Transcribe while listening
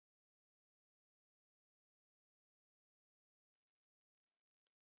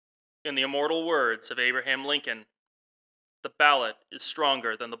In the immortal words of Abraham Lincoln, the ballot is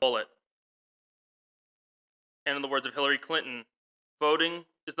stronger than the bullet. And in the words of Hillary Clinton, voting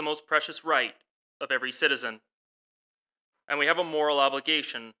is the most precious right of every citizen. And we have a moral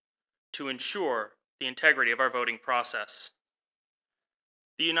obligation to ensure the integrity of our voting process.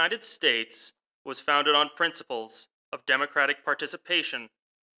 The United States was founded on principles of democratic participation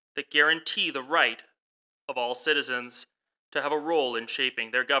that guarantee the right of all citizens to have a role in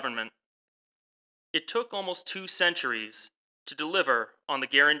shaping their government. It took almost 2 centuries to deliver on the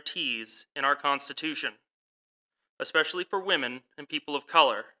guarantees in our Constitution, especially for women and people of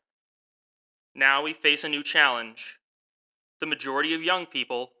color. Now we face a new challenge. The majority of young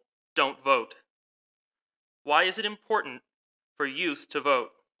people don't vote. Why is it important for youth to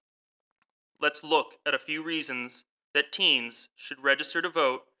vote? Let's look at a few reasons that teens should register to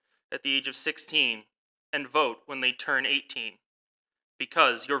vote at the age of 16 and vote when they turn 18,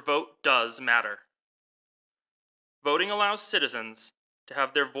 because your vote does matter. Voting allows citizens to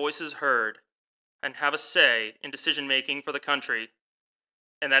have their voices heard and have a say in decision-making for the country,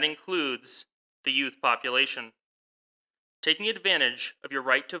 and that includes the youth population. Taking advantage of your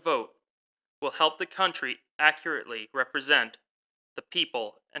right to vote will help the country accurately represent the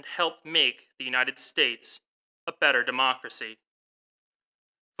people and help make the United States a better democracy.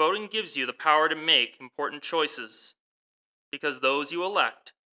 Voting gives you the power to make important choices, because those you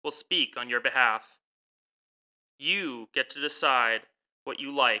elect will speak on your behalf. You get to decide what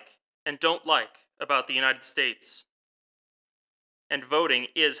you like and don't like about the United States. And voting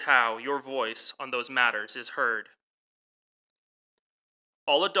is how your voice on those matters is heard.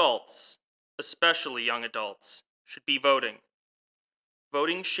 All adults, especially young adults, should be voting.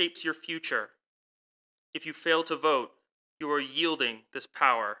 Voting shapes your future. If you fail to vote, you are yielding this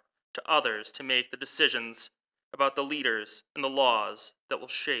power to others to make the decisions about the leaders and the laws that will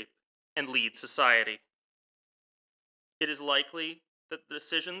shape and lead society. It is likely that the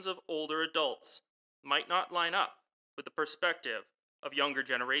decisions of older adults might not line up with the perspective of younger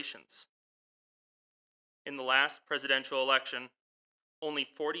generations. In the last presidential election, only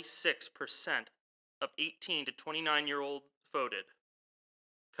 46% of 18 to 29-year-olds voted.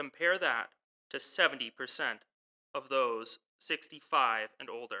 Compare that to 70% of those 65 and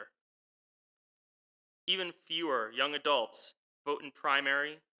older. Even fewer young adults vote in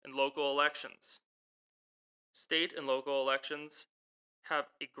primary and local elections. State and local elections have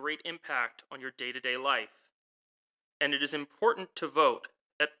a great impact on your day-to-day life, and it is important to vote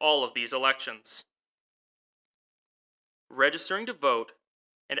at all of these elections. Registering to vote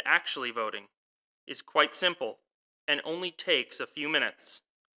and actually voting is quite simple and only takes a few minutes.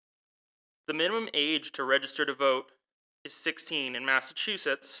 The minimum age to register to vote is 16 in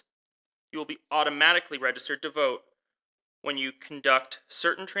Massachusetts. You will be automatically registered to vote when you conduct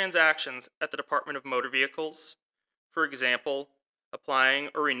certain transactions at the Department of Motor Vehicles, for example, applying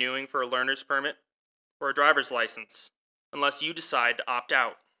or renewing for a learner's permit or a driver's license, unless you decide to opt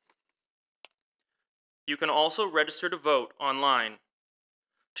out. You can also register to vote online.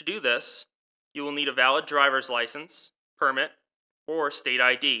 To do this, you will need a valid driver's license, permit, or state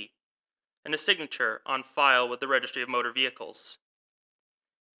ID, and a signature on file with the Registry of Motor Vehicles.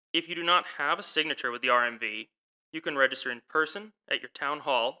 If you do not have a signature with the RMV, you can register in person at your town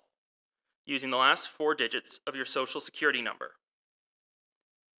hall using the last 4 digits of your social security number.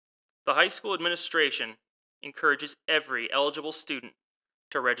 The high school administration encourages every eligible student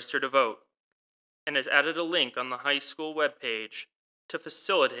to register to vote and has added a link on the high school webpage to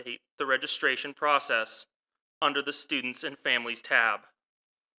facilitate the registration process under the Students and Families tab.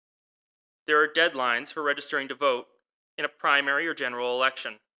 There are deadlines for registering to vote in a primary or general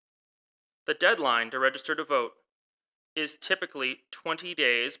election. The deadline to register to vote is typically 20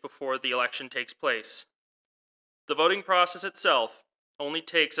 days before the election takes place. The voting process itself only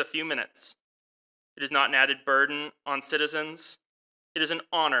takes a few minutes. It is not an added burden on citizens. It is an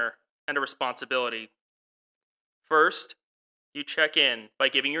honor and a responsibility. First, you check in by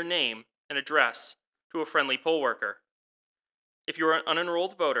giving your name and address to a friendly poll worker. If you are an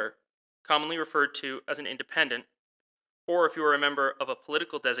unenrolled voter, commonly referred to as an independent, or if you are a member of a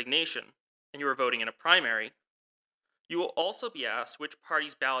political designation and you are voting in a primary, you will also be asked which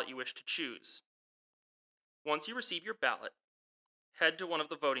party's ballot you wish to choose. Once you receive your ballot, head to one of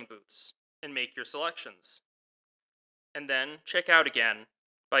the voting booths and make your selections. And then check out again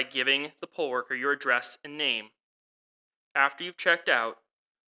by giving the poll worker your address and name. After you've checked out,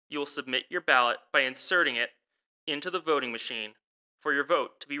 you will submit your ballot by inserting it into the voting machine for your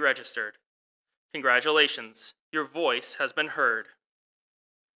vote to be registered. Congratulations, your voice has been heard.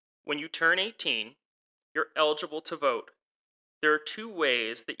 When you turn 18, you're eligible to vote, There are two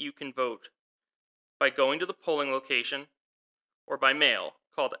ways that you can vote: by going to the polling location or by mail,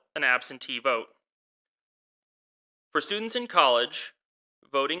 called an absentee vote. For students in college,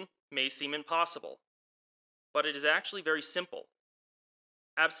 voting may seem impossible, but it is actually very simple.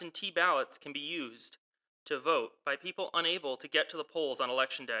 Absentee ballots can be used to vote by people unable to get to the polls on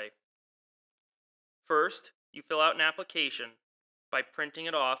Election Day. First, you fill out an application by printing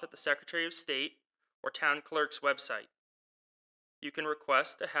it off at the Secretary of State or Town Clerk's website. You can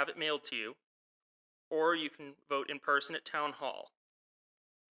request to have it mailed to you, or you can vote in person at Town Hall.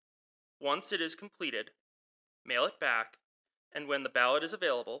 Once it is completed, mail it back, and when the ballot is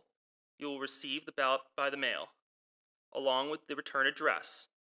available, you will receive the ballot by the mail, along with the return address.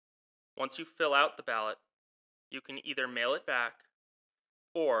 Once you fill out the ballot, you can either mail it back,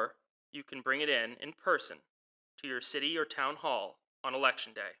 or you can bring it in person to your city or town hall on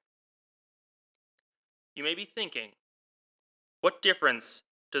Election Day. You may be thinking, what difference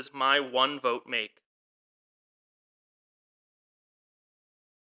does my one vote make?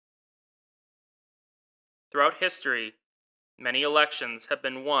 Throughout history, many elections have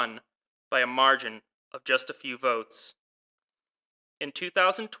been won by a margin of just a few votes. In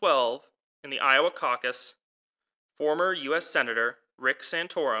 2012, in the Iowa caucus, former U.S. Senator Rick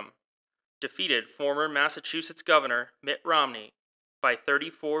Santorum defeated former Massachusetts Governor Mitt Romney by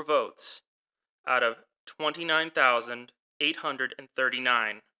 34 votes out of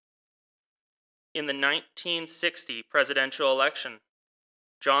 29,839. In the 1960 presidential election,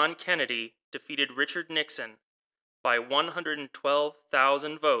 John Kennedy defeated Richard Nixon by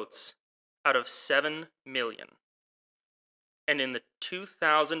 112,000 votes out of 7 million. And in the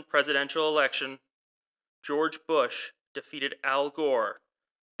 2000 presidential election, George Bush defeated Al Gore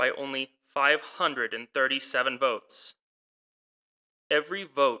by only 537 votes. Every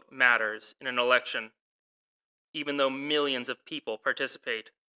vote matters in an election, even though millions of people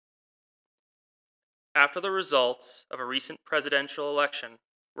participate. After the results of a recent presidential election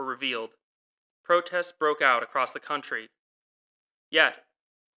were revealed, protests broke out across the country. Yet,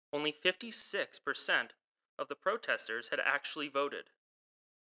 only 56% of the protesters had actually voted.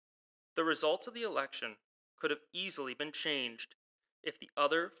 The results of the election could have easily been changed if the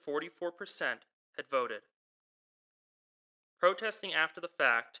other 44% had voted. Protesting after the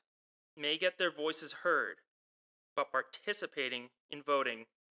fact may get their voices heard, but participating in voting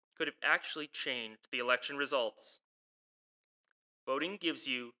could have actually changed the election results. Voting gives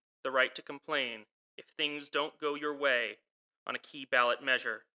you the right to complain if things don't go your way on a key ballot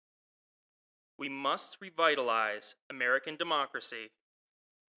measure. We must revitalize American democracy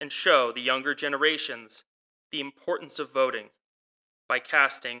and show the younger generations the importance of voting by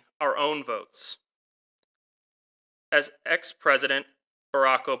casting our own votes. As ex-President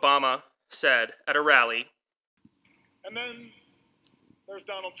Barack Obama said at a rally, and then there's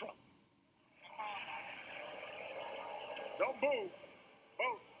Donald Trump. Don't boo,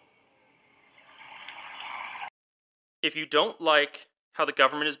 vote. If you don't like how the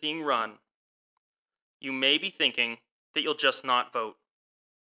government is being run, you may be thinking that you'll just not vote.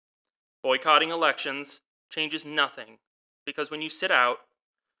 Boycotting elections changes nothing, because when you sit out,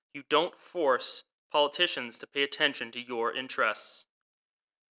 you don't force politicians to pay attention to your interests.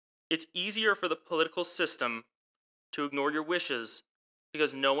 It's easier for the political system to ignore your wishes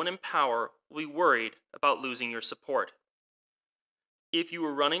because no one in power will be worried about losing your support. If you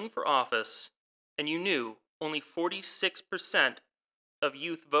were running for office and you knew only 46% of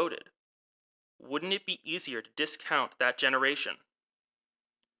youth voted, wouldn't it be easier to discount that generation?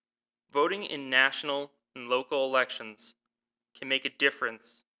 Voting in national and local elections can make a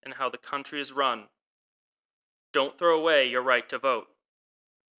difference in how the country is run. Don't throw away your right to vote.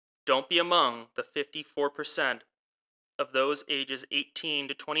 Don't be among the 54% of those ages 18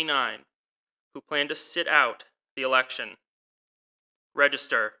 to 29 who plan to sit out the election.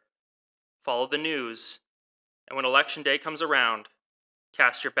 Register, follow the news, and when Election Day comes around,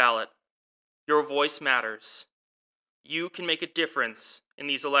 cast your ballot. Your voice matters. You can make a difference in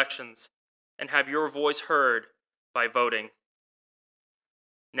these elections and have your voice heard by voting.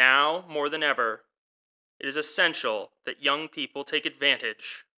 Now, more than ever, it is essential that young people take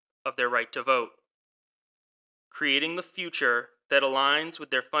advantage of their right to vote. Creating the future that aligns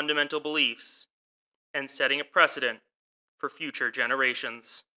with their fundamental beliefs and setting a precedent for future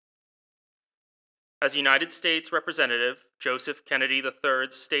generations. As United States Representative Joseph Kennedy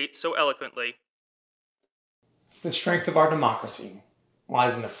III states so eloquently, "The strength of our democracy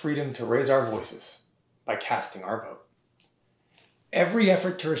lies in the freedom to raise our voices by casting our vote. Every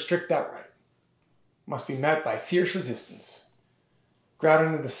effort to restrict that right must be met by fierce resistance,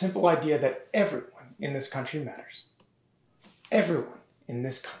 grounded in the simple idea that everyone in this country matters. Everyone in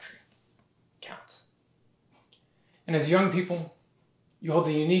this country counts. And as young people, you hold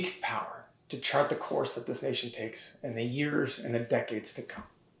the unique power to chart the course that this nation takes in the years and the decades to come.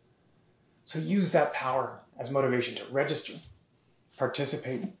 So use that power as motivation to register,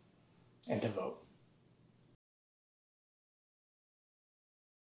 participate, and to vote.